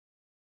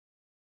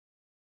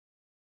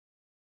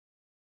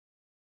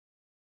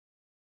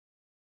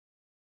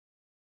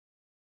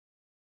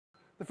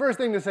the first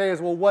thing to say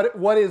is, well,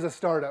 what is a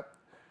startup?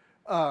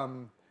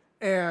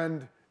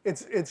 And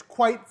it's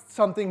quite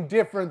something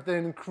different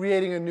than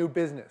creating a new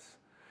business.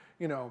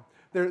 You know,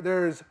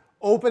 there's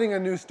opening a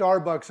new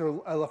Starbucks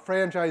or a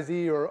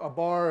franchisee or a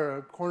bar or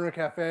a corner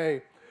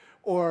cafe,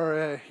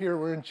 or here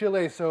we're in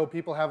Chile, so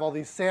people have all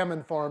these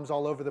salmon farms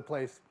all over the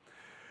place,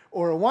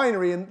 or a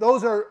winery, and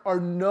those are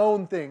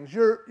known things.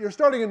 You're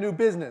starting a new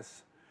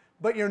business,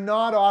 but you're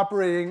not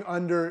operating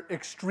under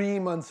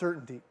extreme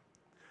uncertainty.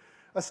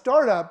 A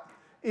startup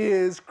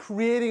is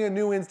creating a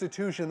new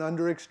institution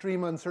under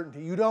extreme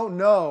uncertainty. You don't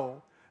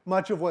know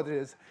much of what it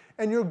is,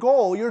 and your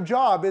goal, your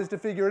job, is to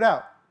figure it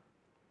out.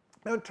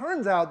 Now, it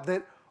turns out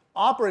that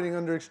operating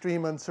under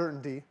extreme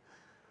uncertainty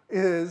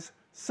is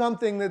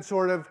something that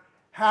sort of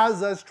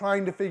has us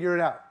trying to figure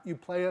it out. You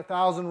play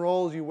 1,000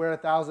 roles, you wear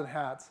 1,000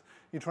 hats,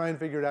 you try and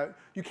figure it out.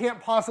 You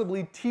can't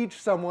possibly teach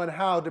someone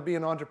how to be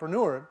an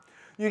entrepreneur.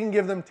 You can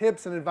give them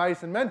tips and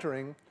advice and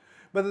mentoring,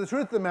 but the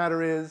truth of the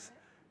matter is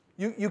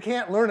you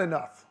can't learn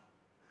enough.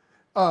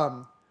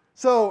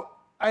 So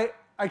I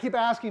keep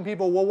asking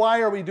people, well,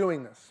 why are we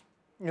doing this?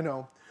 You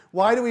know,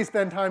 why do we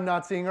spend time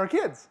not seeing our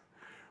kids?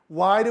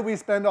 Why do we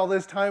spend all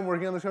this time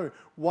working on this company?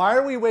 Why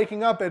are we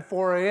waking up at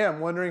 4 a.m.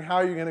 wondering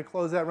how you're going to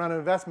close that round of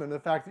investment, and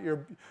the fact that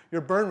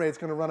your burn rate's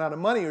going to run out of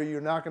money or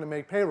you're not going to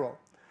make payroll?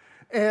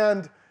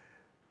 And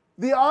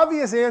the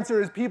obvious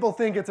answer is people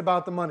think it's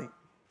about the money.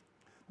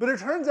 But it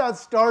turns out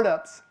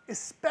startups,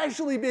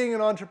 especially being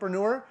an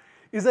entrepreneur,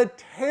 is a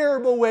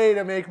terrible way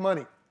to make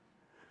money.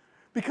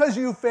 Because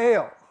you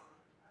fail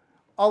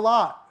a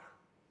lot.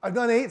 I've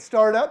done 8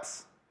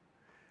 startups,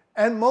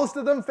 and most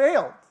of them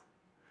failed.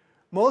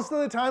 Most of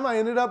the time, I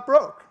ended up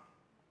broke.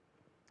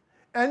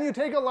 And you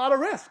take a lot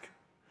of risk.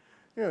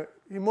 You know,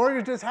 you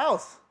mortgage this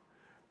house.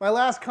 My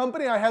last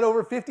company, I had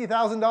over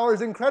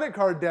 $50,000 in credit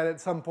card debt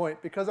at some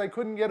point because I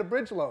couldn't get a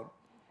bridge loan.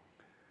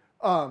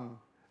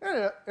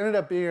 It ended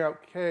up being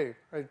okay.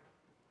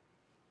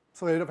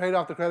 So I paid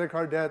off the credit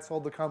card debt,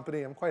 sold the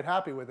company. I'm quite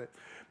happy with it.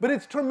 But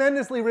it's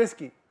tremendously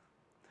risky.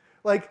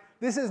 Like,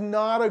 this is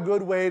not a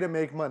good way to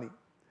make money.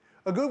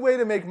 A good way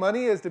to make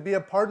money is to be a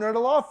partner at a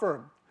law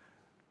firm.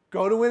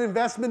 Go to an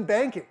investment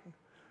banking.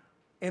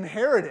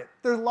 Inherit it.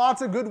 There's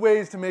lots of good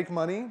ways to make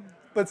money,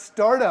 but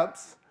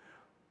startups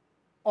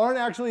aren't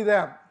actually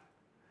them.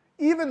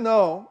 Even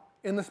though,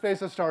 in the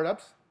space of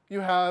startups, you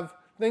have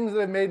things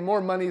that have made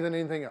more money than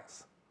anything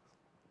else.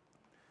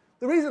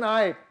 The reason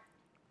I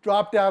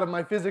dropped out of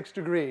my physics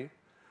degree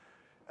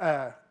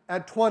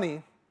at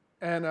 20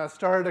 and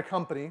started a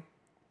company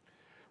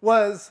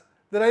was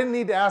that I didn't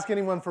need to ask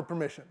anyone for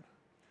permission.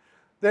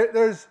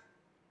 There's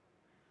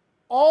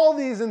all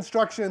these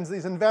instructions,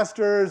 these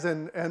investors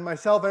and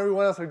myself,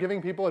 everyone else are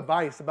giving people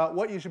advice about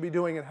what you should be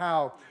doing and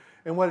how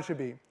and what it should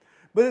be.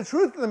 But the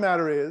truth of the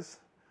matter is,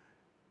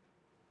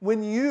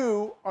 when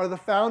you are the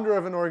founder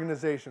of an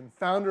organization,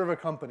 founder of a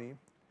company,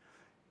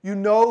 you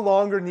no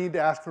longer need to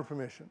ask for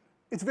permission.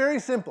 It's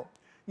very simple.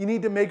 You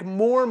need to make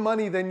more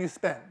money than you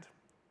spend.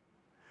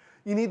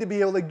 You need to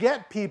be able to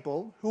get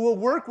people who will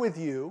work with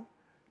you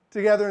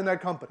together in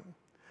that company.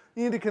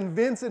 You need to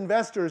convince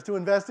investors to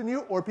invest in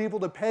you or people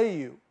to pay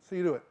you, so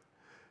you do it.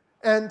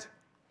 And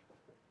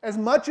as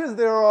much as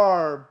there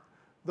are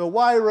the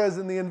WIRAs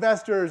and the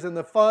investors and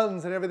the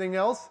funds and everything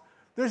else,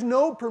 there's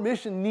no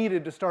permission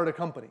needed to start a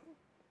company.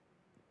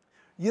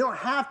 You don't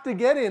have to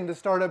get into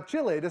Startup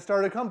Chile to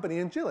start a company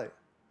in Chile.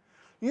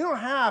 You don't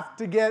have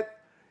to get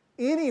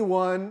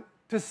anyone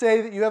to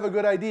say that you have a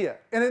good idea.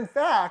 And in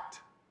fact,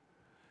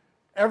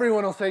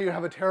 everyone will say you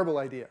have a terrible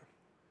idea.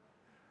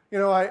 You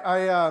know,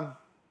 I've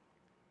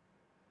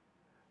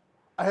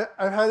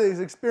had these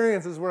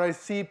experiences where I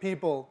see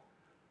people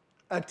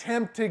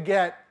attempt to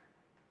get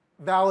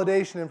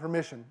validation and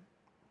permission.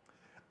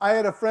 I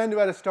had a friend who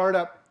had a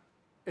startup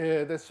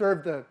that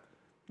served the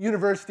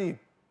university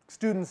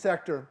student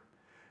sector.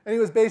 And he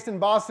was based in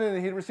Boston,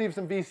 and he'd received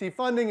some VC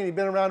funding, and he'd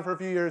been around for a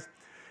few years.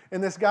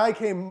 And this guy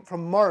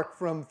Mark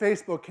from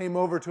Facebook came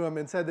over to him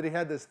and said that he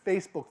had this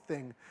Facebook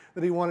thing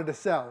that he wanted to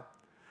sell.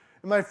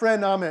 And my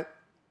friend Amit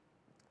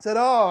said,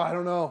 oh, I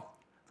don't know,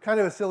 it's kind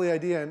of a silly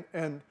idea.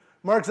 And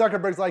Mark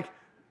Zuckerberg's like,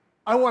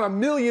 I want $1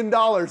 million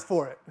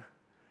for it. And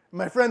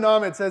my friend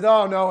Amit says,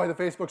 oh, no, the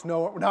Facebook's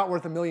not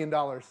worth $1 million.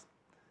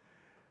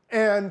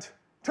 And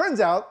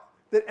turns out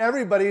that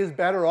everybody is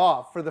better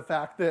off for the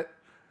fact that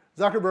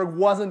Zuckerberg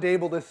wasn't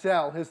able to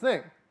sell his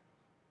thing.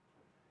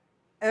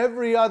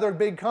 Every other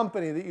big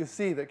company that you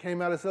see that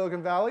came out of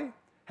Silicon Valley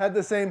had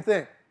the same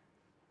thing.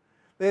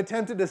 They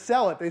attempted to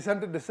sell it. They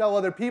attempted to sell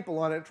other people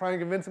on it, trying to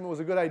convince them it was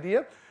a good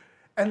idea,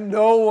 and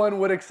no one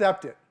would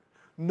accept it.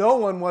 No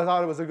one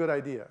thought it was a good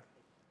idea.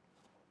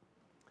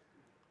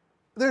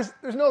 There's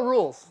no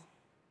rules.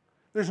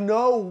 There's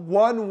no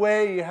one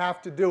way you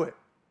have to do it.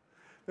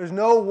 There's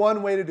no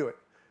one way to do it.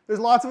 There's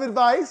lots of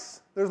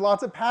advice. There's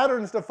lots of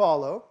patterns to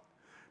follow.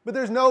 But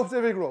there's no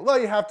specific rule. Well,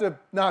 you have to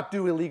not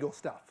do illegal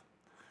stuff.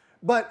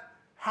 But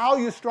how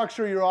you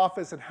structure your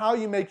office and how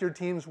you make your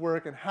teams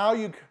work and how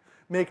you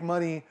make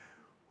money,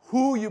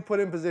 who you put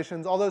in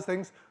positions, all those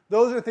things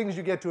are things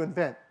you get to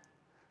invent.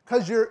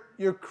 because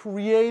you're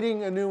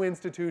creating a new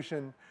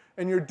institution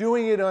and you're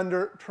doing it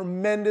under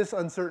tremendous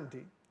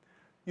uncertainty.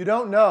 You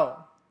don't know.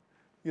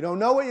 You don't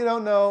know what you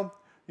don't know.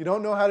 You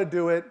don't know how to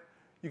do it.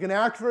 You can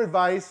ask for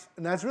advice,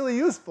 and that's really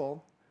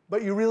useful,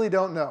 but you really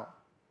don't know.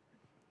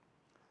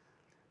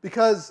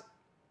 Because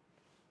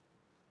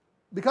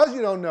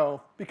you don't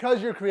know,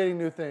 because you're creating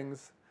new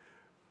things,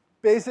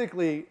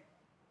 basically,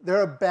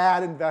 they're a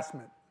bad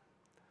investment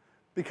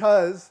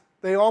because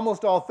they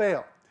almost all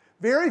fail.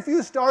 Very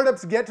few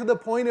startups get to the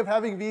point of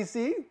having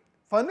VC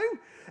funding,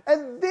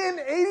 and then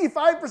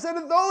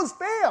 85% of those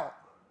fail.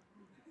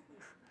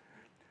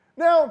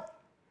 Now,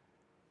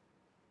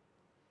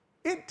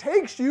 it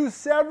takes you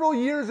several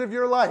years of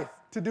your life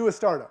to do a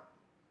startup.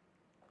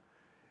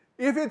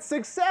 If it's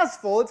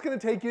successful, it's going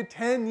to take you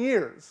 10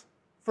 years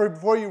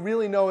before you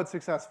really know it's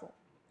successful.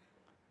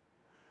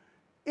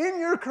 In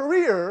your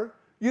career,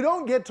 you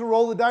don't get to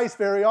roll the dice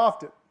very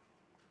often.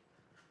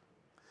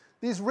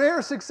 These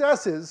rare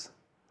successes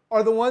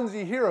are the ones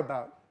you hear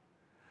about.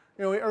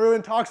 You know,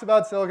 everyone talks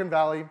about Silicon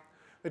Valley.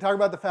 They talk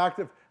about the fact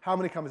of how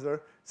many companies there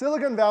are.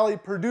 Silicon Valley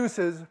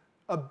produces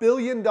a $1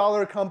 billion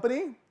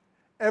company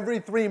every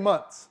 3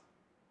 months.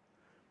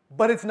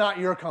 But it's not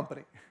your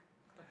company.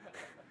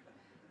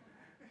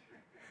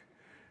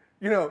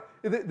 You know,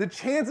 the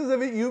chances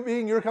of it you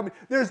being your company,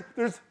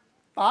 there's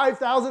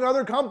 5,000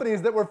 other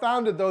companies that were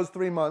founded those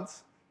 3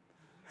 months.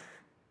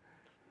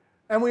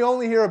 And we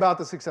only hear about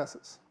the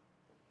successes.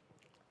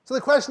 So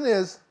the question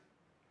is,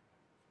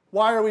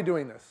 why are we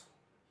doing this?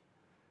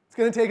 It's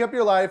going to take up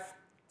your life.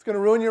 It's going to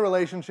ruin your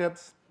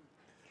relationships.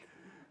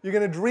 You're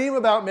going to dream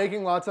about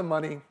making lots of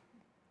money.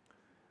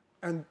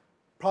 And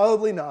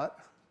probably not.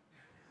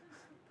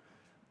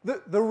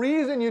 The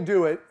reason you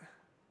do it,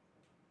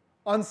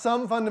 on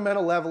some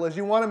fundamental level, is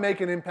you want to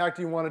make an impact,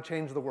 you want to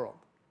change the world.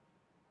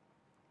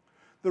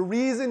 The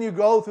reason you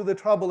go through the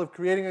trouble of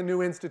creating a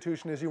new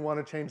institution is you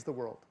want to change the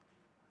world.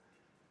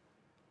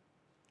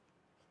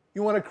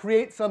 You want to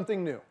create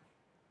something new.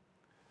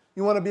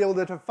 You want to be able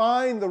to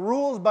define the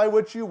rules by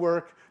which you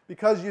work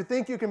because you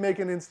think you can make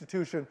an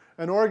institution,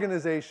 an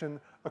organization,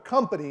 a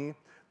company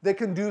that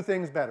can do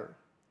things better.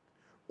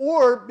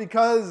 Or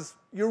because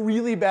you're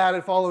really bad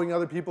at following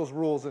other people's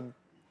rules and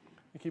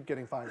you keep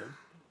getting fired.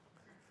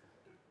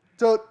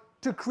 So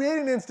to create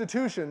an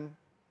institution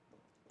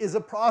is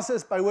a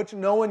process by which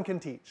no one can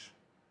teach.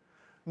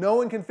 No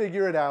one can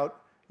figure it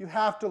out. You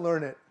have to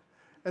learn it.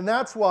 And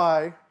that's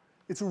why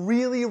it's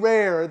really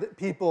rare that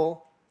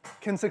people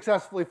can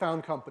successfully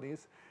found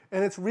companies.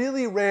 And it's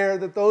really rare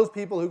that those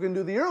people who can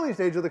do the early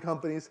stage of the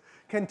companies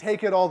can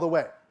take it all the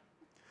way.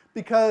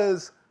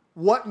 Because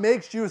what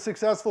makes you a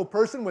successful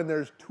person when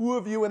there's 2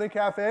 of you in a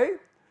cafe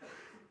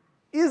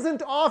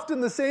isn't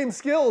often the same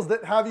skills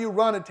that have you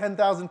run a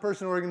 10,000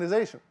 person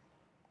organization.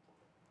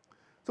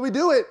 So we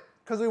do it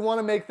because we want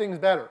to make things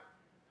better.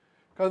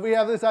 Because we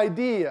have this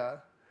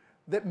idea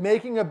that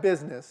making a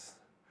business,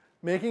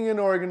 making an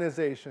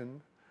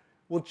organization,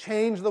 will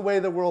change the way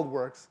the world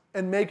works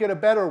and make it a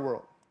better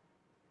world.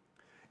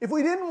 If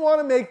we didn't want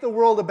to make the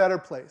world a better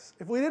place,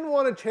 if we didn't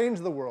want to change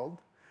the world,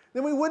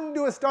 then we wouldn't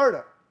do a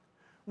startup.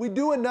 We'd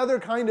do another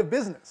kind of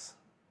business.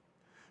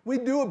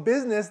 We'd do a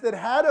business that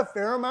had a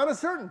fair amount of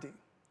certainty.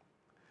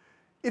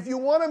 If you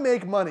want to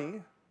make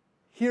money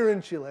here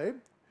in Chile,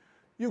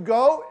 you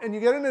go and you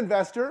get an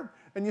investor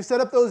and you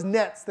set up those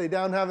nets they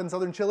down have in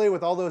southern Chile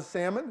with all those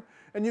salmon,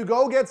 and you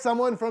go get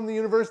someone from the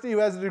university who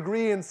has a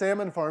degree in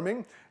salmon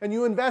farming and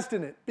you invest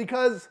in it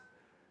because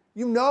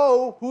you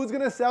know who's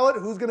going to sell it,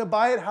 who's going to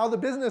buy it, how the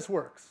business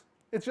works.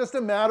 It's just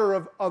a matter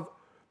of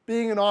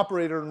being an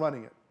operator and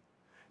running it.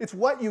 It's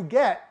what you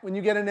get when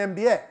you get an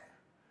MBA.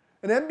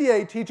 An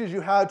MBA teaches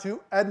you how to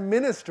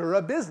administer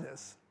a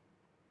business.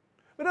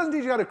 It doesn't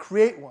teach you how to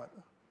create one.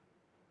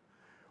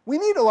 We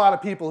need a lot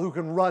of people who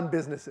can run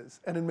businesses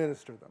and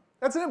administer them.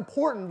 That's an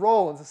important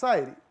role in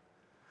society.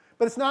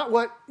 But it's not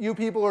what you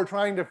people who are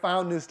trying to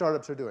found new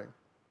startups are doing.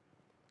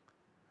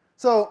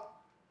 So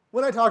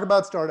when I talk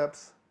about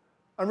startups,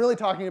 I'm really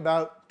talking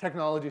about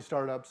technology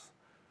startups.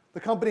 The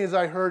companies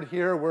I heard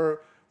here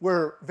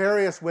were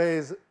various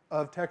ways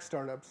of tech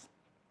startups.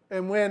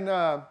 And when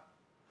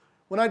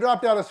I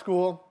dropped out of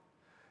school,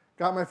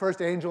 got my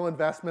first angel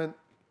investment,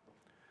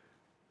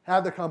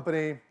 had the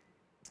company,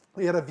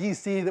 we had a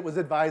VC that was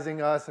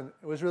advising us, and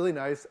it was really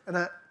nice. And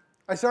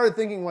I started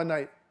thinking one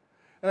night,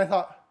 and I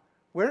thought,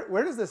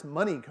 where does this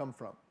money come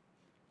from?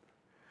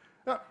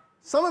 Now,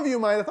 some of you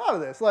might have thought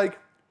of this, like,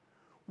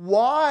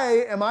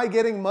 why am I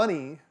getting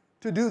money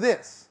to do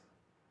this?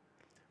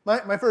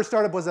 My first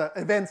startup was an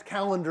events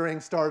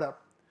calendaring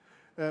startup.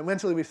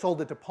 Eventually, we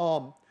sold it to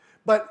Palm.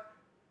 But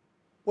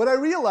what I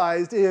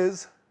realized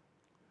is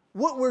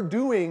what we're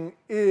doing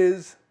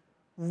is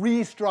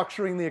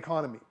restructuring the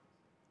economy.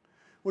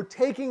 We're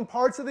taking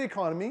parts of the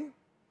economy,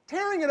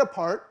 tearing it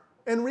apart,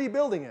 and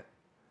rebuilding it.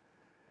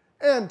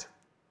 And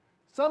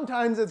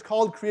sometimes it's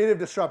called creative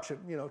disruption,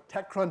 you know,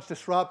 TechCrunch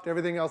disrupt,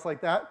 everything else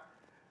like that.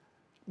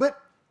 But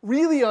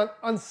really,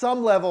 on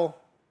some level,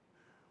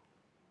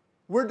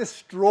 we're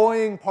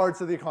destroying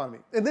parts of the economy.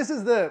 And this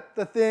is the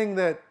thing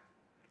that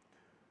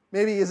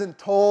maybe isn't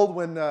told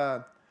when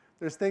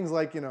there's things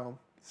like,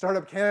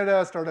 Startup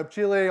Canada, Startup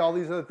Chile, all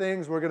these other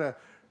things. We're going to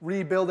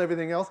rebuild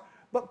everything else.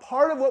 But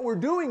part of what we're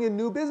doing in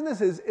new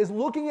businesses is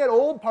looking at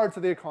old parts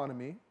of the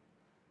economy,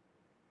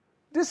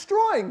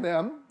 destroying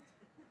them,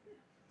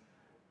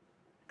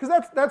 because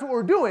that's what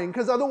we're doing,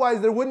 because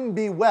otherwise there wouldn't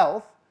be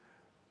wealth,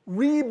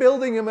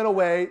 rebuilding them in a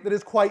way that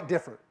is quite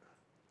different.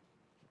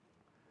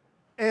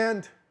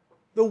 And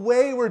the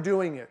way we're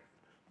doing it,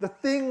 the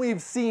thing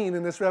we've seen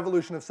in this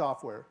revolution of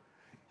software,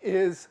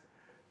 is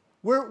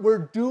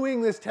we're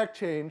doing this tech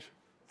change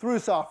through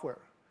software.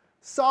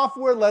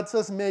 Software lets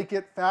us make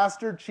it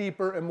faster,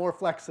 cheaper, and more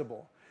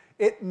flexible.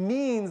 It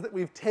means that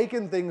we've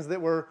taken things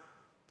that were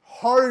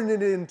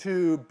hardened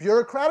into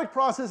bureaucratic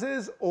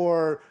processes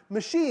or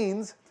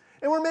machines,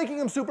 and we're making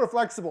them super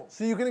flexible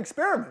so you can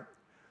experiment.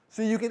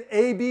 So you can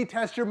A/B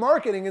test your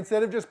marketing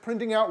instead of just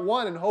printing out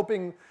one and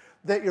hoping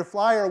that your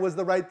flyer was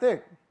the right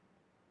thing.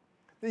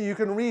 That you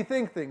can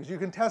rethink things, you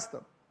can test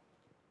them.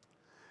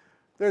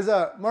 There's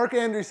Mark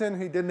Andreessen,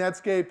 who did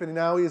Netscape, and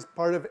now he's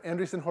part of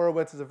Andreessen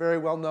Horowitz, is a very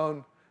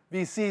well-known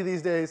VC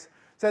these days,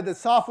 said that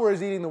software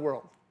is eating the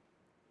world.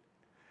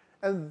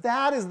 And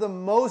that is the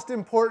most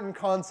important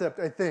concept,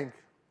 I think,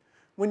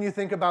 when you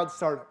think about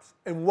startups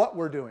and what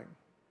we're doing.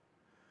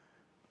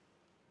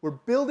 We're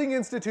building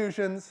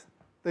institutions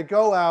that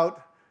go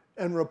out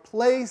and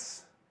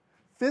replace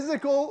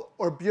physical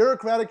or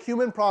bureaucratic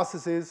human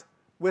processes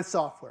with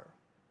software.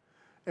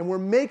 And we're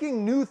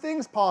making new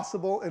things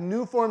possible and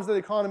new forms of the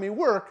economy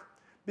work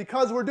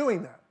because we're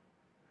doing that.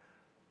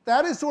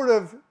 That is sort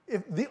of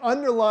the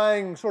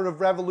underlying sort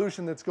of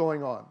revolution that's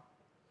going on.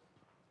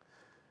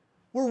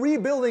 We're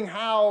rebuilding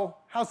how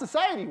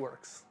society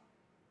works.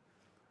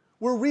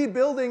 We're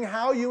rebuilding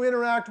how you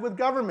interact with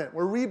government.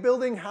 We're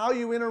rebuilding how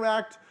you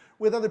interact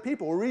with other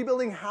people. We're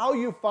rebuilding how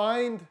you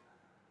find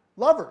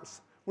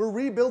lovers. We're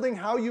rebuilding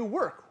how you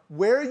work,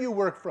 where you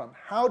work from,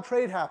 how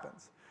trade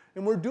happens.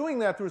 And we're doing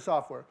that through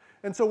software.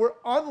 And so we're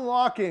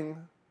unlocking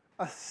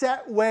a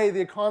set way the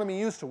economy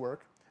used to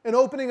work and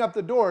opening up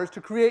the doors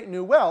to create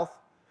new wealth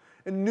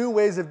and new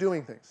ways of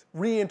doing things,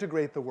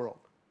 reintegrate the world.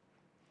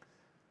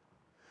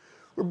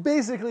 We're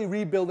basically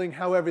rebuilding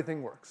how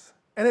everything works.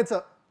 And it's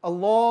a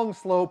long,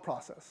 slow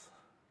process.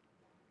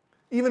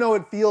 Even though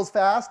it feels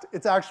fast,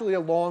 it's actually a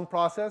long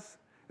process,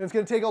 and it's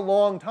going to take a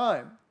long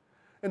time.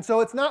 And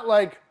so it's not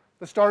like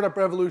the startup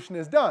revolution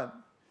is done.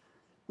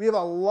 We have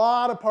a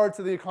lot of parts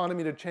of the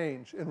economy to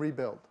change and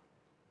rebuild.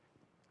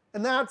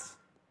 And that's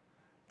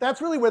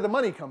really where the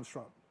money comes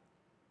from.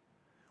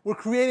 We're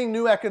creating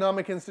new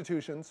economic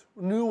institutions,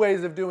 new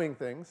ways of doing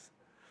things.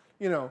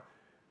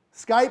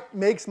 Skype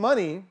makes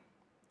money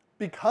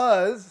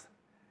because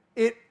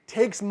it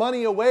takes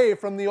money away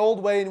from the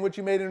old way in which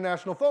you made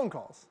international phone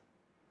calls.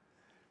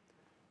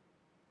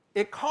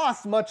 It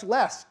costs much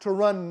less to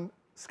run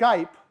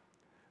Skype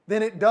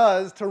than it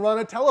does to run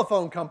a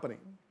telephone company.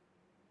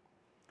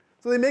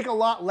 So they make a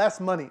lot less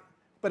money,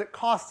 but it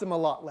costs them a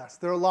lot less.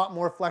 They're a lot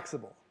more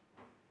flexible.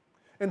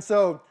 And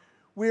so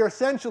we are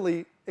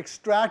essentially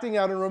extracting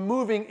out and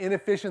removing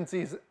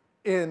inefficiencies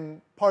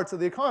in parts of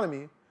the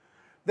economy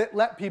that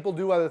let people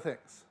do other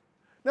things.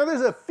 Now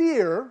there's a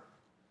fear,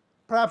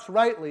 perhaps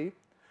rightly,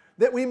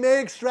 that we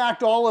may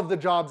extract all of the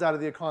jobs out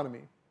of the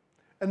economy.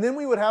 And then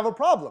we would have a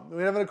problem.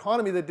 We'd have an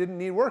economy that didn't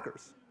need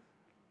workers.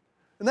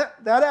 And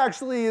that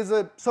actually is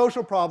a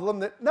social problem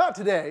that, not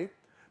today,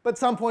 but at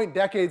some point,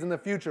 decades in the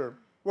future,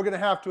 we're going to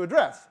have to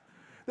address.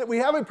 That we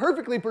have a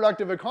perfectly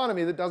productive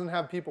economy that doesn't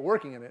have people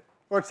working in it,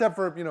 or except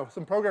for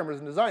some programmers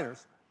and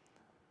designers.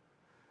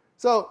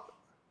 So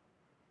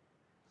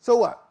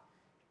what?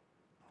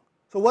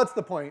 So what's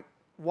the point?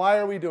 Why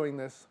are we doing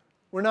this?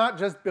 We're not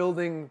just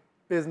building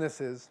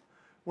businesses.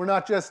 We're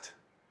not just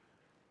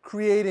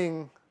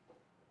creating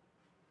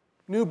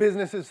new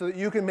businesses so that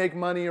you can make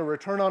money or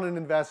return on an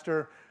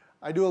investor.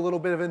 I do a little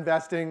bit of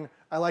investing.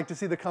 I like to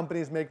see the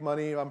companies make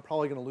money. I'm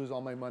probably going to lose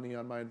all my money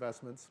on my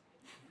investments.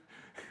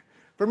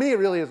 For me, it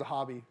really is a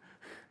hobby.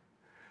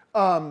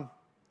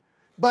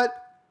 But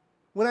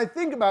when I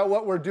think about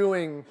what we're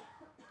doing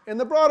in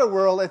the broader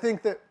world, I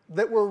think that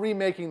we're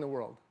remaking the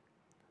world.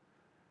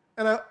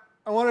 And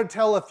I want to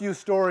tell a few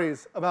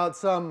stories about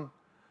some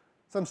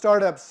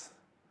startups,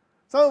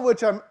 some of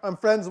which I'm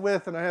friends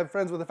with, and I have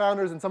friends with the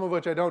founders, and some of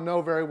which I don't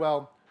know very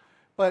well.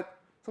 But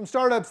some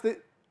startups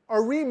that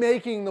are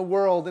remaking the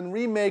world and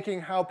remaking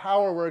how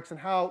power works and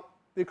how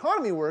the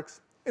economy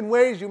works in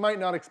ways you might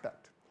not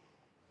expect.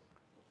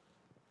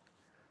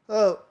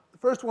 So the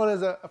first one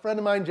is a friend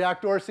of mine,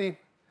 Jack Dorsey.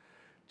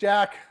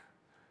 Jack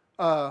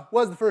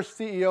was the first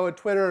CEO at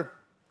Twitter,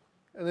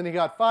 and then he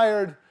got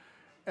fired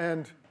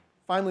and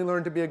finally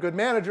learned to be a good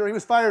manager. He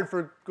was fired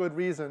for good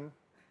reason,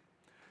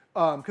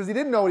 because he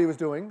didn't know what he was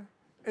doing,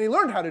 and he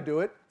learned how to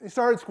do it. He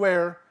started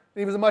Square,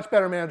 and he was a much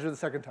better manager the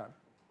second time.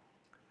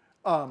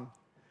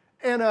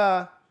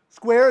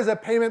 Square is a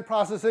payment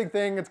processing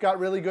thing. It's got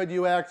really good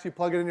UX. You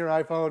plug it in your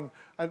iPhone.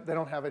 They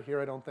don't have it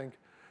here, I don't think.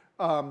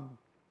 But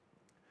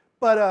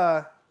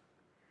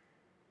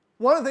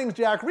one of the things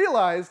Jack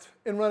realized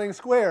in running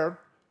Square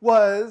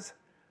was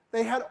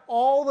they had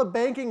all the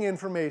banking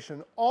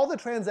information, all the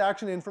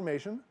transaction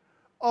information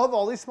of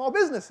all these small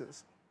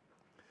businesses.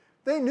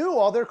 They knew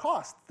all their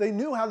costs. They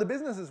knew how the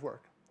businesses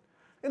work.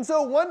 And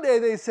so one day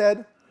they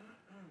said,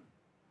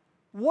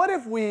 what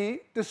if we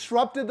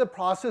disrupted the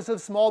process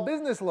of small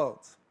business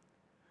loans?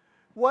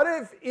 What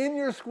if in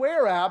your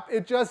Square app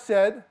it just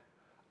said,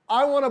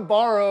 I want to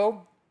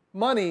borrow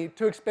money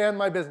to expand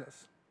my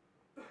business?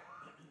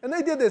 And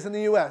they did this in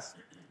the US.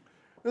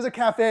 There's a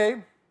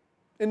cafe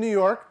in New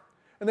York,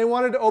 and they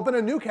wanted to open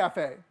a new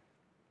cafe.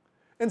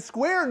 And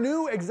Square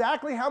knew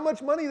exactly how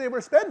much money they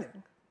were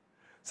spending.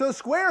 So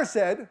Square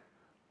said,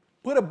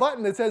 put a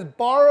button that says,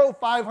 borrow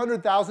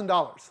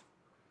 $500,000.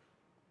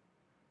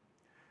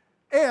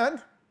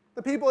 And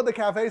the people at the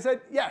cafe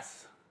said,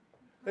 yes.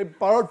 They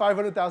borrowed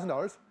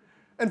 $500,000,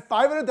 and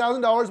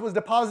 $500,000 was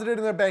deposited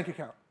in their bank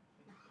account.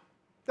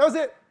 That was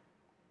it.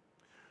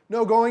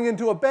 No going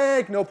into a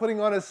bank, no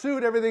putting on a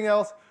suit, everything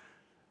else.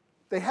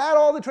 They had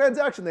all the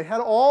transaction. They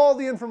had all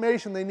the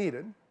information they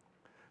needed.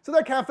 So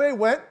that cafe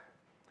went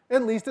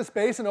and leased a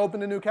space and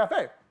opened a new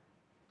cafe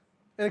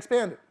and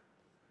expanded.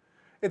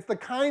 It's the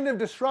kind of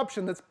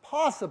disruption that's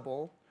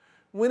possible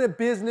when a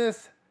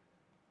business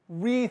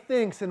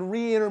rethinks and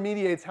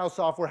re-intermediates how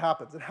software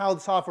happens and how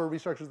software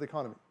restructures the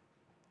economy.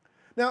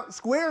 Now,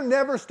 Square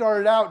never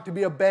started out to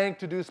be a bank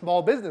to do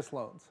small business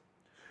loans,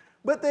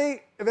 but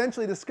they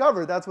eventually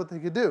discovered that's what they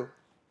could do.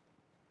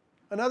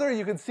 Another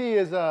you can see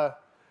is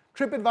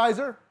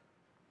TripAdvisor.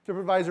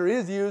 TripAdvisor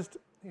is used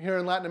here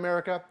in Latin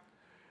America,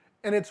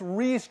 and it's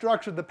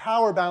restructured the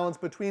power balance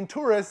between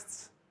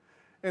tourists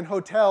and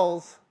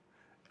hotels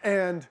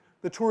and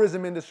the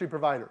tourism industry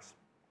providers.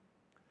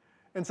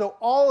 And so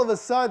all of a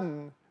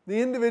sudden, the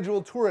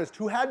individual tourist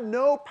who had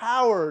no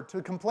power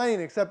to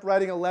complain except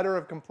writing a letter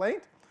of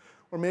complaint,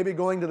 or maybe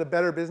going to the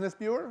Better Business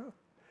Bureau,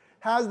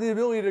 has the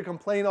ability to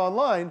complain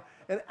online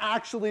and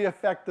actually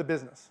affect the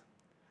business.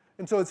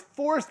 And so it's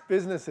forced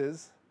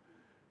businesses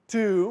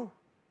to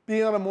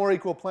be on a more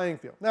equal playing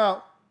field.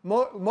 Now,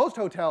 most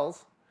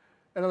hotels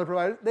and other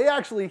providers, they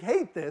actually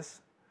hate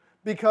this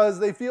because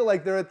they feel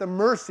like they're at the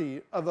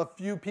mercy of a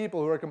few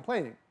people who are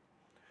complaining.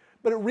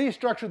 But it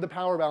restructured the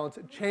power balance.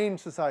 It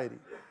changed society.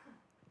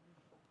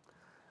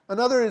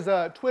 Another is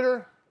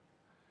Twitter.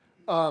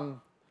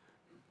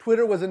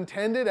 Twitter was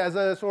intended as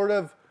a sort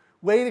of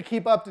way to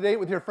keep up to date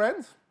with your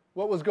friends,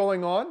 what was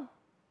going on,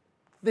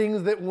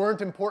 things that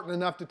weren't important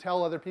enough to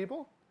tell other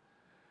people.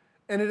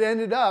 And it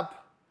ended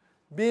up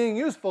being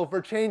useful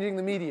for changing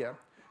the media,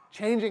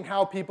 changing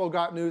how people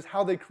got news,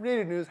 how they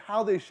created news,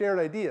 how they shared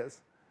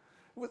ideas.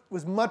 It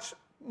was much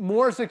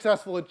more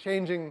successful at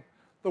changing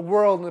the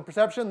world and the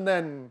perception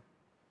than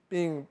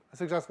being a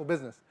successful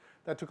business.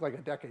 That took like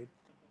a decade.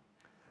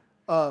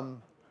 Another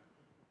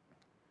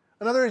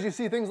is you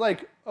see things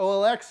like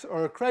OLX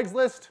or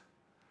Craigslist,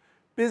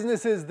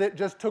 businesses that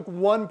just took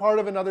one part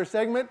of another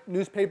segment,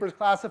 newspapers,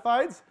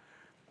 classifieds.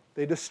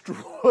 They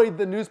destroyed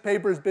the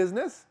newspaper's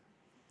business,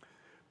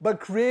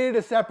 but created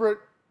a separate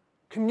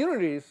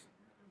communities,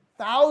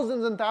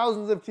 thousands and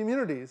thousands of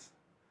communities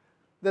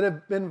that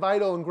have been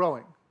vital and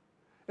growing.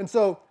 And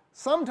so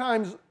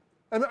sometimes,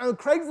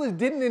 Craigslist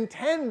didn't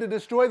intend to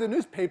destroy the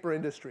newspaper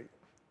industry,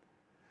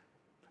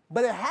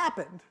 but it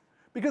happened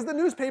because the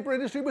newspaper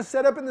industry was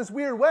set up in this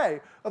weird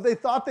way of they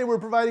thought they were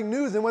providing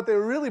news, and what they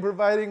were really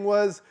providing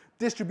was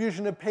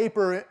distribution of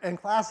paper and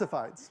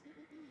classifieds.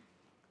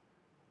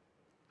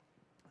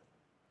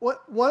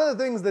 One of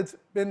the things that's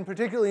been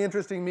particularly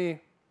interesting to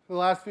me for the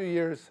last few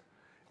years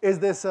is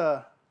this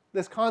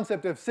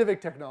concept of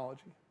civic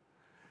technology.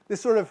 This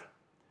sort of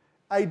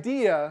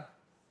idea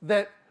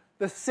that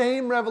the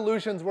same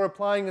revolutions we're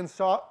applying in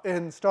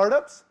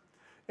startups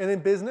and in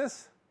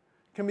business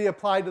can be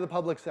applied to the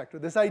public sector.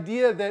 This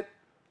idea that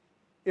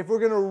if we're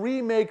going to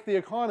remake the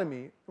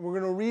economy, and we're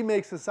going to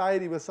remake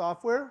society with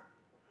software,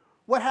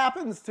 what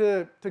happens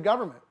to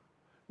government?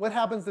 What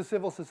happens to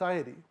civil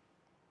society?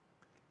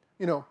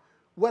 You know,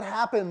 what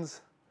happens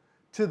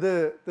to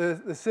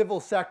the civil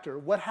sector?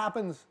 What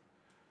happens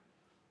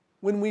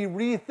when we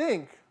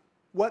rethink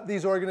what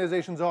these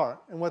organizations are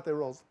and what their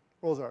roles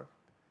are?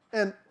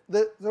 And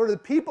the sort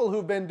of people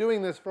who've been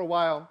doing this for a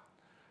while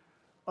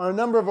are a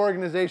number of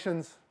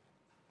organizations,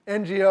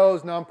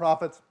 NGOs,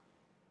 nonprofits,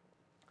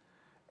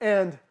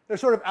 and they're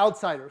sort of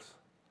outsiders.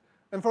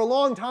 And for a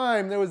long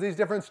time, there was these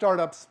different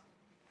startups,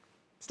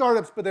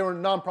 but they were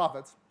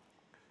nonprofits.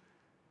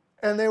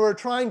 And they were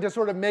trying to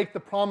sort of make the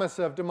promise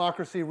of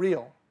democracy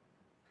real,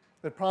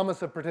 the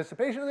promise of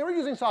participation, and they were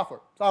using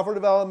software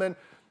development,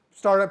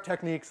 startup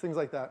techniques, things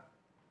like that.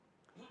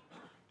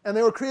 And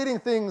they were creating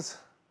things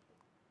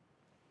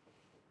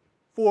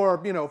for,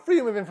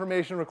 freedom of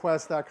information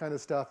requests, that kind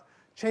of stuff,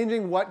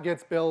 changing what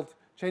gets built,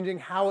 changing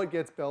how it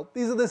gets built.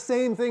 These are the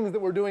same things that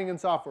we're doing in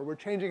software. We're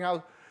changing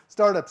how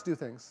startups do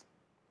things.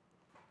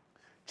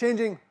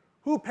 Changing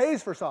who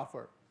pays for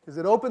software. Is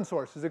it open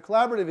source? Is it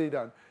collaboratively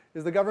done?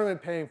 Is the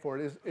government paying for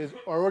it?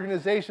 Are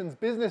organizations,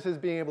 businesses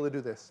being able to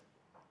do this?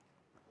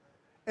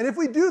 And if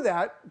we do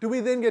that, do we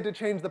then get to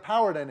change the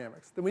power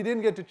dynamics? Then we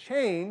didn't get to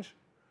change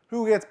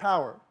who gets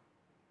power.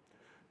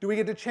 Do we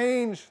get to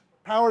change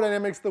power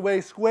dynamics the way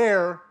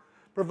Square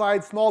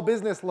provides small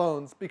business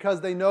loans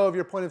because they know of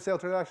your point of sale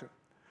transaction?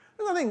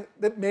 There's nothing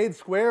that made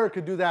Square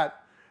could do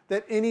that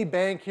any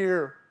bank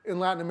here in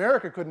Latin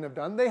America couldn't have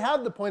done. They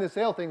had the point of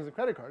sale things and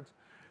credit cards.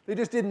 They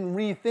just didn't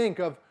rethink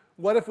of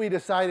what if we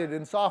decided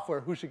in software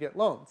who should get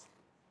loans.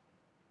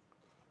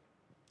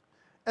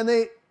 And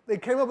they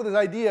came up with this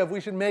idea of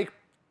we should make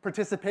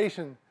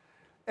participation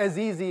as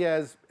easy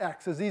as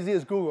X, as easy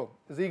as Google,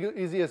 as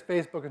easy as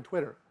Facebook and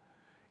Twitter.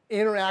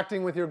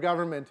 Interacting with your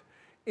government,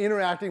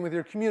 interacting with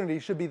your community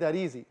should be that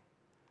easy.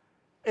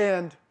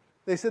 And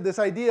they said this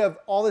idea of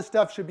all this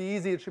stuff should be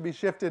easy, it should be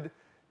shifted.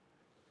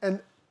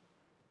 And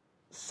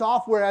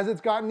software, as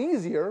it's gotten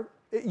easier,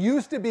 it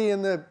used to be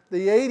in the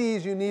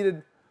 80s you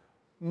needed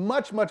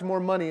much, much more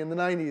money in the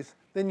 90s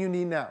than you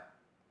need now.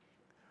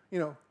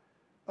 You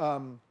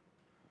know,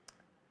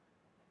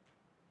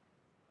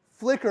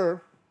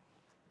 Flickr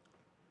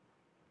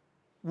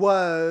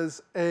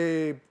was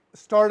a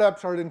startup,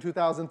 started in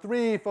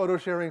 2003, photo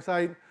sharing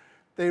site.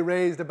 They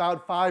raised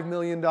about $5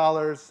 million,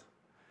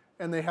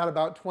 and they had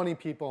about 20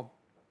 people.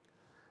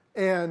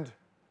 And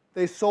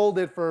they sold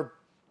it for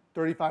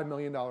 $35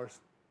 million.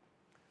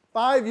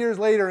 5 years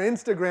later,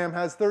 Instagram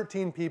has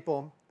 13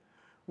 people,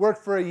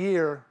 work for a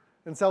year,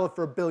 and sell it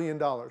for $1 billion.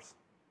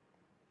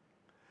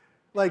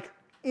 Like,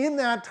 in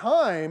that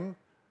time,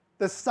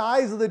 the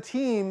size of the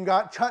team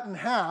got cut in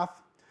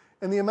half,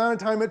 and the amount of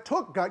time it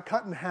took got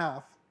cut in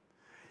half.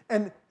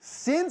 And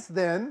since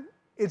then,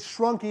 it's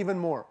shrunk even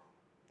more.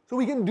 So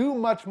we can do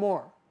much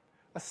more.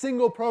 A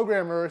single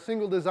programmer, a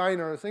single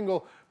designer, a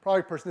single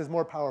product person is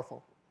more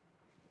powerful.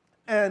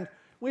 And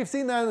we've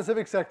seen that in the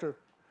civic sector.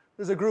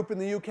 There's a group in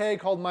the UK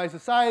called My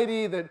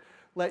Society that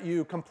let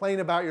you complain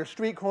about your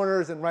street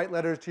corners and write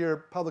letters to your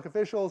public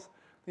officials.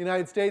 The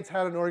United States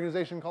had an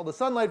organization called the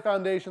Sunlight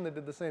Foundation that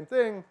did the same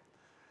thing.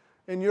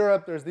 In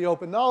Europe, there's the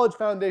Open Knowledge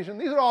Foundation.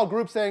 These are all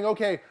groups saying,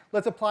 okay,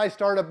 let's apply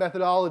startup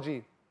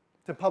methodology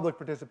to public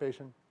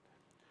participation.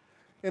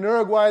 In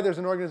Uruguay, there's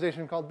an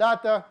organization called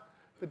Data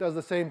that does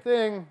the same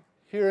thing.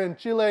 Here in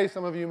Chile,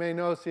 some of you may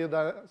know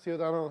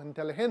Ciudadano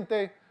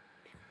Inteligente,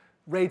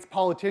 rates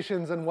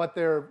politicians and what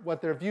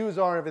their views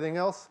are and everything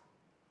else.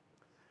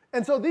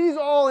 And so these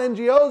all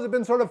NGOs have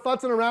been sort of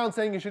futzing around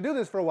saying you should do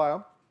this for a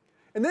while.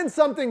 And then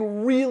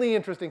something really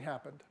interesting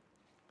happened.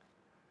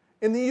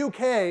 In the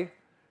UK,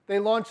 they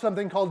launched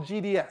something called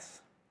GDS.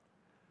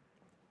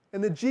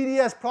 And the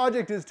GDS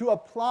project is to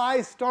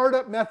apply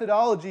startup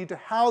methodology to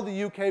how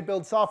the UK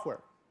builds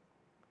software.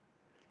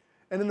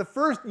 And in the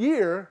first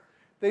year,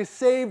 they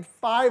saved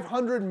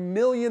 £500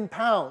 million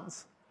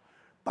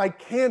by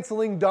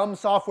canceling dumb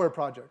software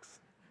projects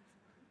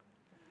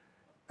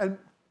and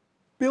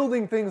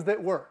building things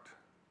that worked.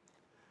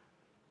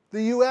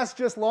 The US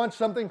just launched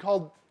something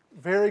called,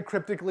 very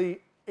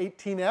cryptically,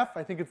 18F.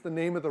 I think it's the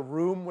name of the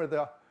room where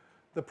the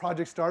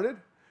project started,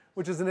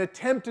 which is an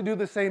attempt to do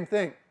the same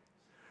thing.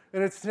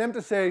 And it's an attempt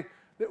to say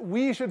that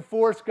we should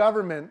force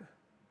government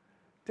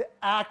to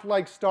act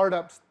like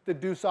startups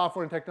that do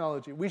software and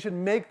technology. We should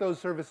make those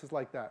services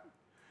like that.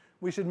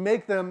 We should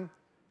make them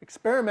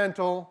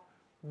experimental,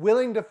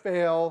 willing to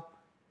fail,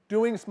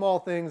 doing small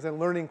things, and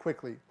learning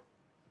quickly.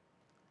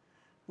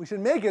 We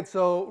should make it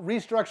so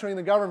restructuring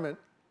the government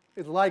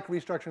is like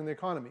restructuring the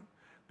economy.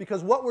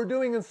 Because what we're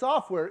doing in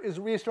software is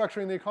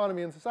restructuring the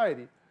economy and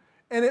society.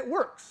 And it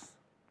works.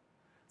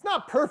 It's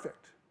not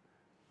perfect,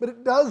 but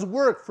it does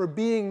work for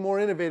being more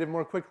innovative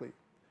more quickly.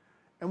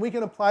 And we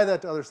can apply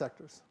that to other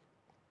sectors.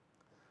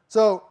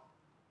 So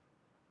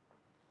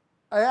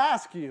I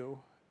ask you,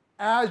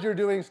 as you're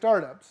doing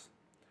startups,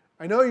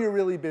 I know you're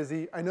really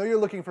busy. I know you're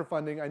looking for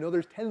funding. I know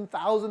there's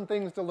 10,000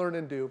 things to learn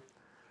and do.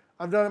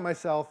 I've done it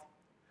myself.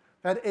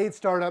 I've had 8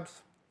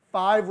 startups.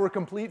 5 were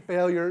complete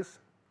failures.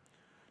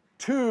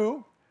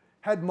 2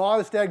 had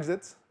modest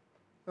exits.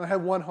 And I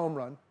had 1 home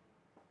run,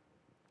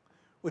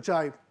 which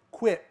I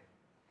quit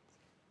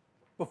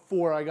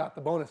before I got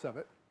the bonus of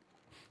it.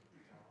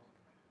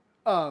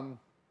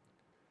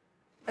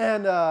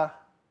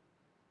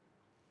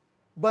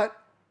 But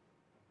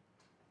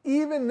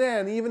even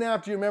then, even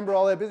after you remember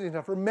all that busy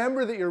stuff,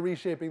 remember that you're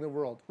reshaping the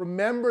world.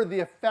 Remember the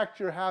effect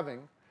you're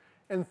having,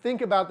 and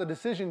think about the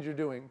decisions you're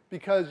doing,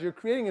 because you're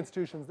creating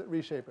institutions that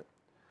reshape it.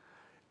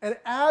 And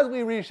as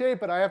we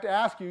reshape it, I have to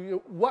ask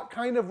you, what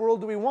kind of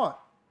world do we want?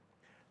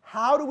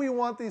 How do we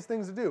want these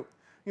things to do?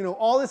 You know,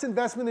 all this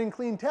investment in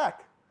clean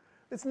tech,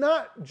 it's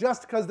not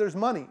just because there's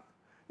money.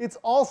 It's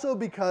also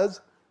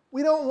because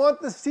we don't want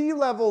the sea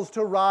levels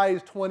to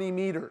rise 20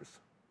 meters.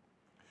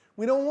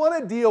 We don't want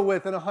to deal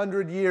with, in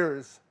 100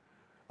 years,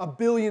 1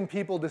 billion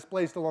people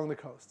displaced along the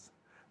coasts.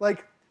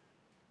 Like,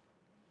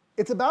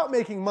 it's about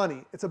making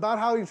money. It's about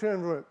how we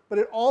transform it. But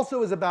it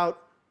also is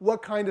about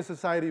what kind of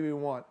society we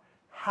want,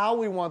 how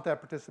we want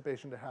that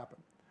participation to happen.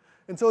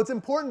 And so it's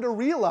important to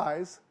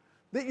realize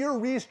that you're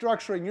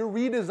restructuring, you're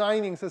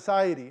redesigning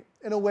society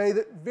in a way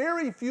that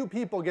very few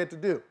people get to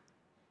do.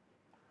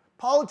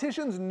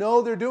 Politicians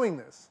know they're doing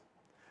this.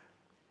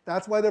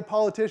 That's why they're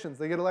politicians,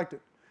 they get elected.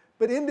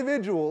 But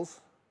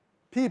individuals,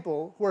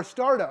 people who are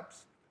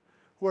startups,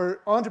 who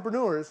are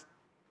entrepreneurs,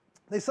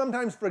 they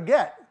sometimes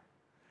forget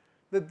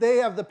that they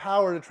have the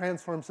power to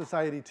transform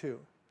society too.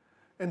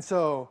 And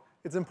so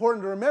it's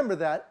important to remember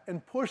that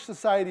and push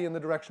society in the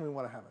direction we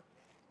want to have it.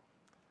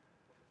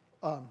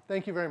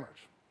 Thank you very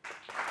much.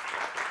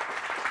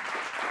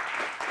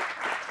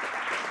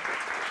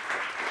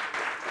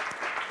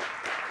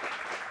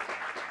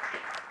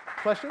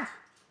 Questions?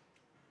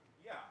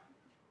 Yeah.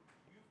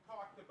 You've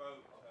talked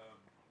about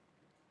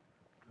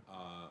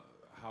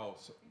how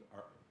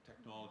our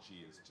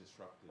technology has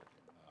disrupted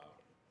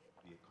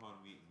the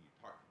economy, and you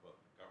talked about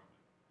the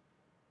government.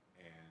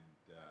 And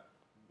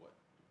what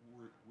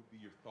would be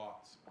your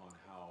thoughts on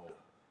how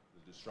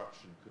the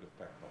disruption could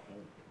affect the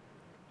home,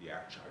 the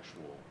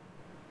actual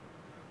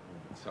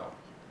home itself?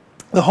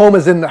 The home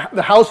is in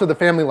the house or the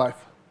family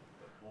life?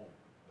 The home,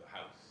 the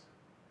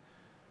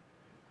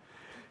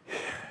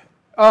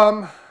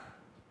house.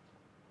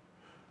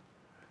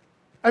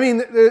 I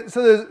mean,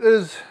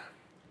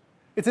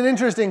 it's an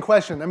interesting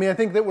question. I mean, I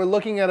think that we're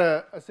looking at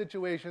a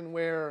situation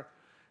where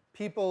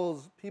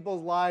people's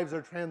lives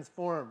are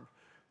transformed.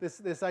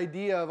 This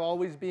idea of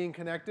always being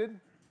connected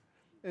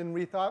and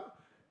rethought,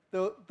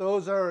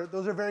 those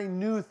are very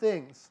new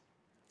things.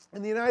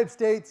 In the United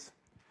States,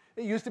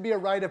 it used to be a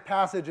rite of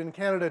passage, in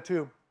Canada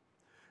too,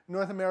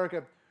 North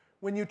America.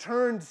 When you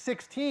turned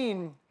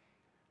 16,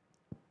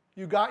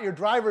 you got your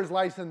driver's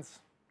license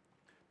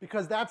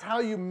because that's how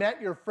you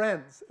met your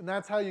friends and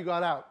that's how you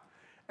got out.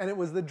 And it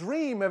was the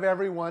dream of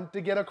everyone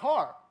to get a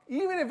car.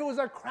 Even if it was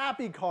a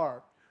crappy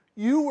car,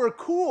 you were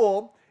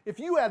cool if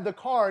you had the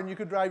car and you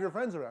could drive your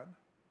friends around.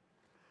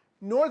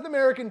 North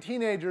American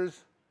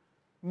teenagers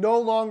no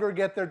longer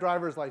get their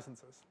driver's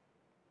licenses.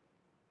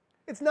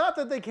 It's not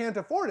that they can't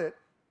afford it.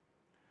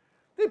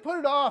 They put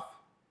it off.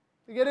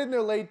 They get it in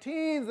their late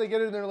teens, they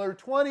get it in their early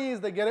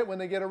 20s, they get it when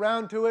they get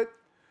around to it.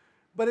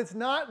 But it's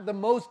not the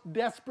most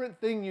desperate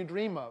thing you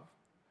dream of.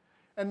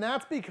 And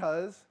that's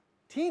because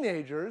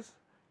teenagers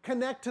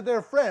connect to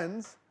their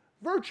friends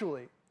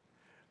virtually.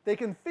 They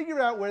can figure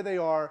out where they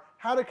are,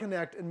 how to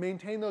connect, and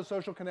maintain those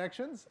social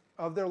connections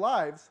of their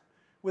lives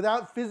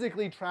without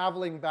physically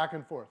traveling back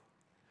and forth.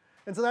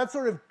 And so that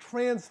sort of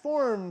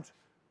transformed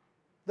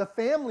the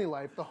family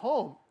life, the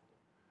home,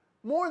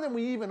 more than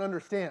we even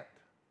understand.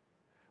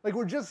 Like,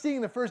 we're just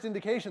seeing the first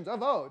indications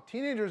of, oh,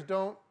 teenagers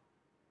don't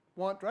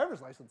want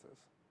driver's licenses.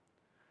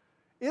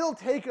 It'll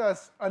take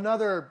us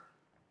another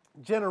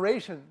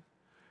generation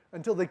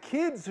until the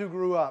kids who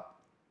grew up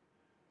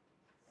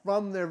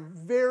from their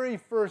very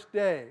first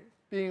day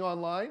being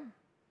online,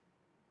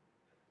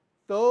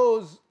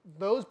 those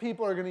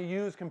people are going to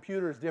use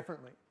computers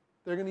differently.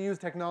 They're going to use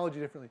technology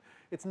differently.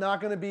 It's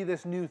not going to be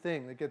this new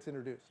thing that gets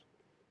introduced.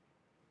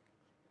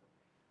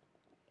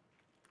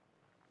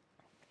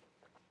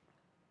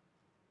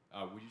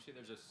 Would you say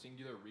there's a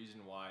singular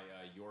reason why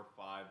your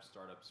 5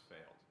 startups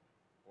failed?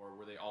 Or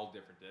were they all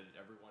different? Did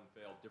everyone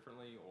fail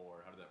differently,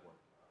 or how did that work?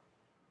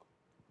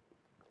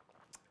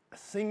 A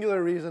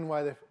singular reason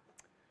why they...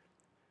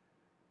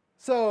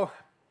 So,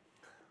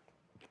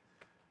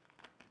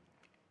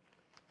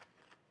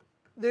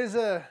 there's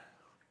a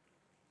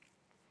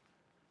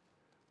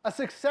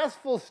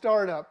successful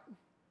startup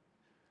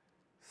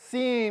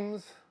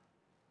seems,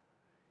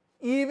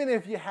 even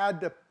if you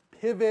had to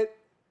pivot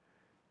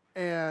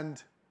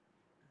and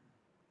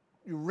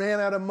you ran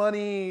out of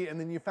money and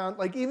then you found,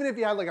 like, even if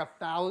you had like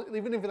 1,000,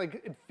 even if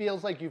like it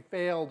feels like you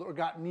failed or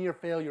got near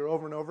failure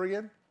over and over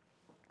again,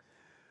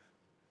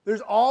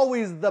 there's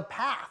always the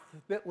path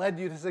that led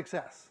you to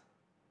success.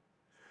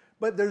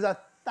 But there's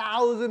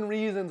 1,000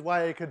 reasons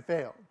why it could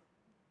fail.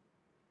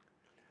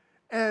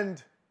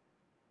 And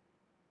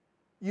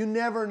you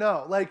never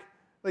know. Like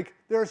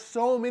there are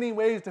so many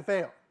ways to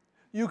fail.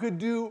 You could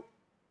do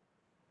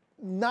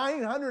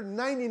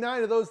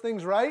 999 of those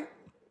things right,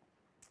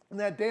 and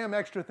that damn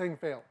extra thing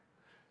failed.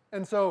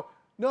 And so,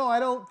 no, I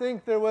don't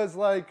think there was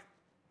like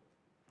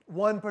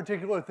one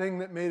particular thing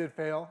that made it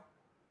fail.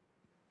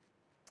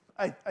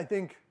 I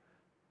think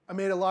I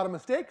made a lot of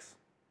mistakes.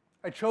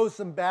 I chose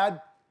some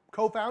bad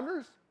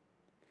co-founders.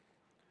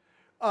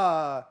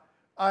 I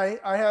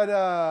had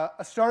a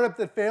startup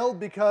that failed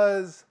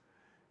because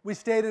we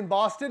stayed in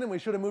Boston and we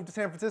should have moved to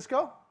San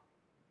Francisco.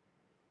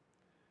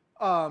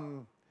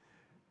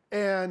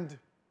 And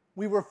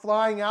we were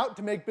flying out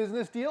to make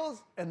business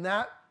deals, and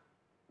that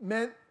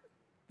meant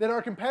that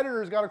our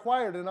competitors got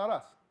acquired and not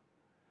us.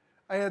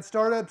 I had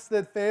startups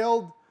that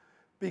failed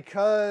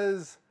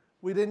because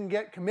we didn't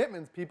get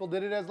commitments. People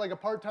did it as like a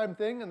part-time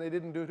thing, and they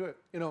didn't do it,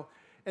 you know.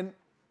 And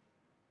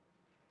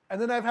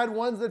then I've had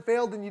ones that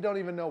failed, and you don't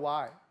even know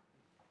why.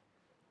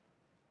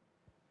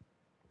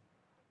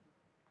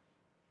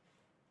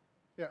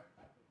 Yeah.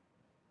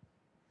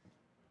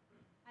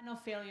 I know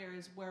failure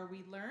is where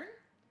we learn,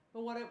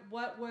 but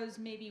what was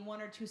maybe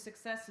 1 or 2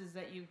 successes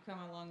that you've come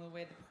along the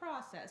way, the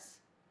process,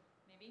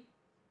 maybe?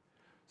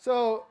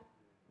 So,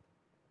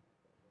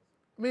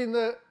 I mean,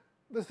 the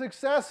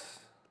success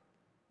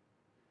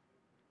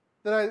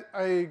that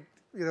I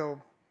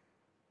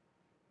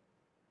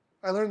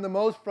learned the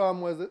most from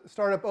was a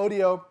startup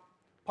Audio,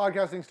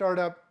 podcasting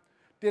startup,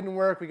 didn't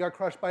work. We got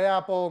crushed by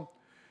Apple.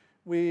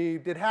 We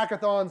did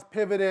hackathons,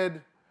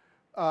 pivoted,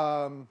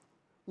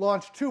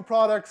 launched 2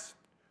 products.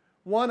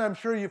 One I'm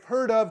sure you've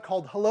heard of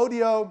called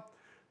Hellodio.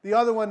 The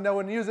other one no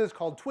one uses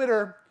called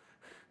Twitter.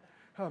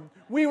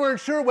 We weren't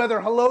sure whether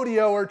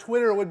Hellodio or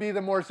Twitter would be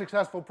the more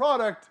successful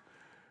product.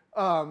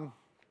 No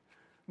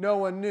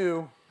one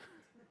knew.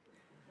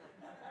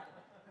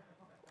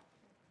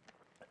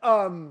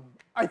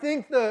 I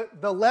think the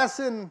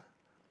lesson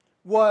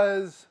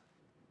was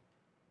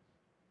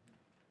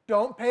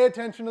don't pay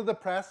attention to the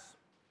press.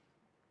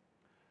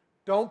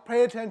 Don't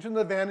pay attention to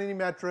the vanity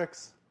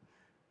metrics.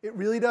 It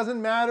really doesn't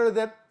matter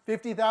that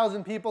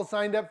 50,000 people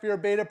signed up for your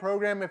beta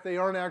program if they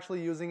aren't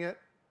actually using it.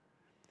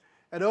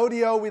 At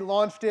Odeo, we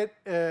launched it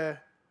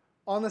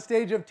on the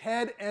stage of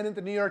TED and at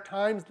the New York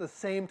Times at the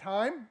same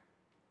time.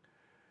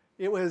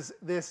 It was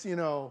this,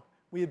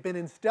 we had been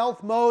in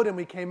stealth mode and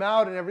we came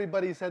out and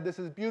everybody said this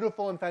is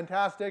beautiful and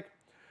fantastic.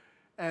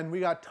 And we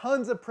got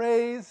tons of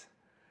praise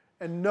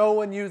and no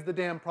one used the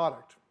damn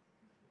product.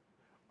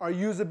 Our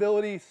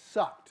usability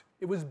sucked.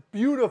 It was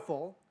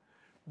beautiful,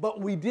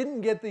 but we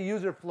didn't get the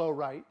user flow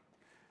right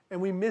and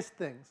we missed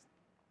things.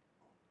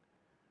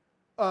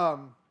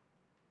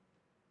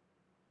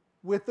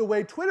 With the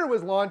way Twitter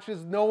was launched,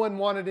 is no one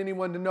wanted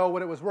anyone to know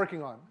what it was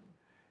working on.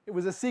 It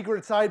was a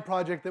secret side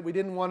project that we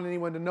didn't want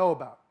anyone to know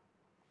about.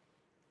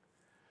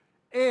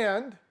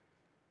 And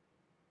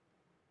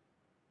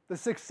the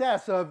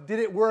success of did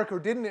it work or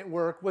didn't it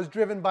work was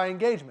driven by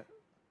engagement.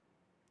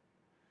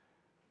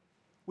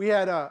 We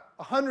had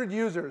 100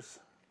 users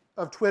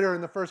of Twitter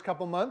in the first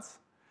couple months,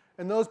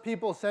 and those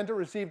people sent or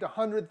received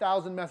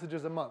 100,000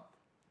 messages a month.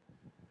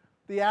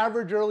 The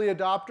average early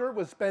adopter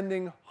was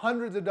spending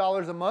hundreds of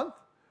dollars a month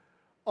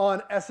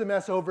on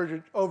SMS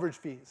overage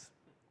fees.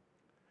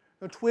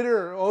 Now,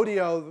 Twitter or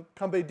Odeo, the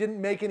company,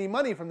 didn't make any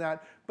money from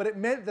that, but it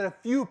meant that a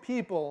few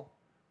people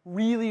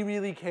really,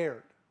 really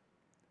cared.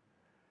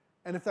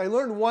 And if I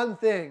learned one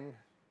thing,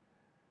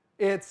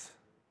 it's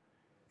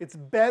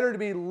better to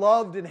be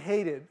loved and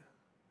hated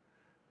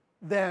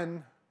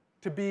than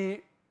to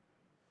be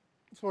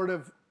sort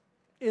of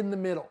in the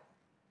middle.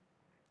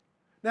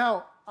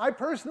 Now, I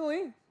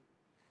personally,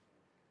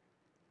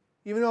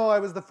 even though I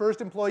was the first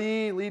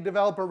employee, lead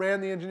developer, ran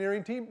the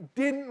engineering team,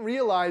 didn't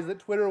realize that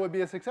Twitter would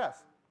be a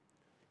success.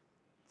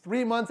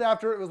 3 months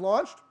after it was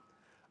launched,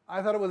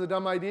 I thought it was a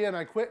dumb idea and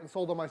I quit and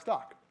sold all my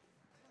stock.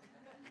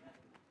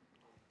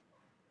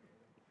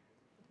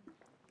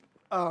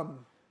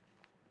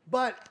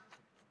 But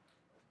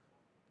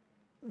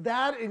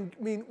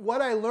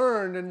what I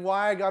learned and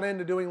why I got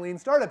into doing lean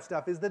startup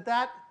stuff is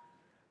that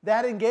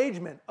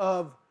engagement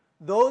of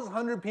those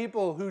 100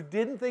 people who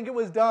didn't think it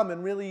was dumb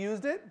and really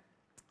used it,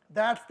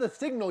 that's the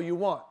signal you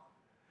want.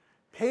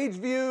 Page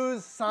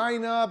views,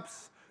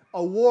 signups,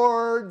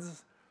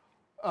 awards,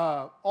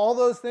 all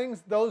those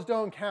things, those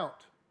don't count.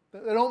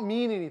 They don't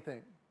mean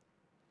anything.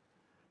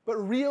 But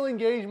real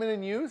engagement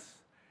and use,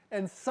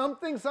 and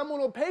something someone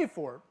will pay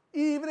for,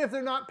 even if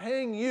they're not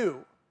paying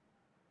you,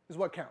 is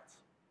what counts.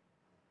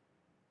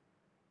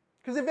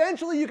 Because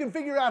eventually you can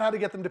figure out how to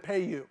get them to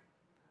pay you.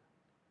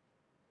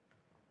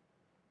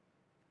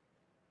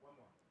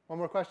 One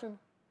more question?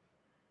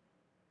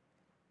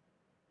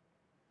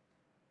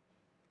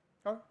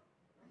 Oh?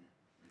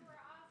 You were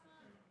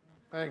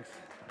awesome. Thanks.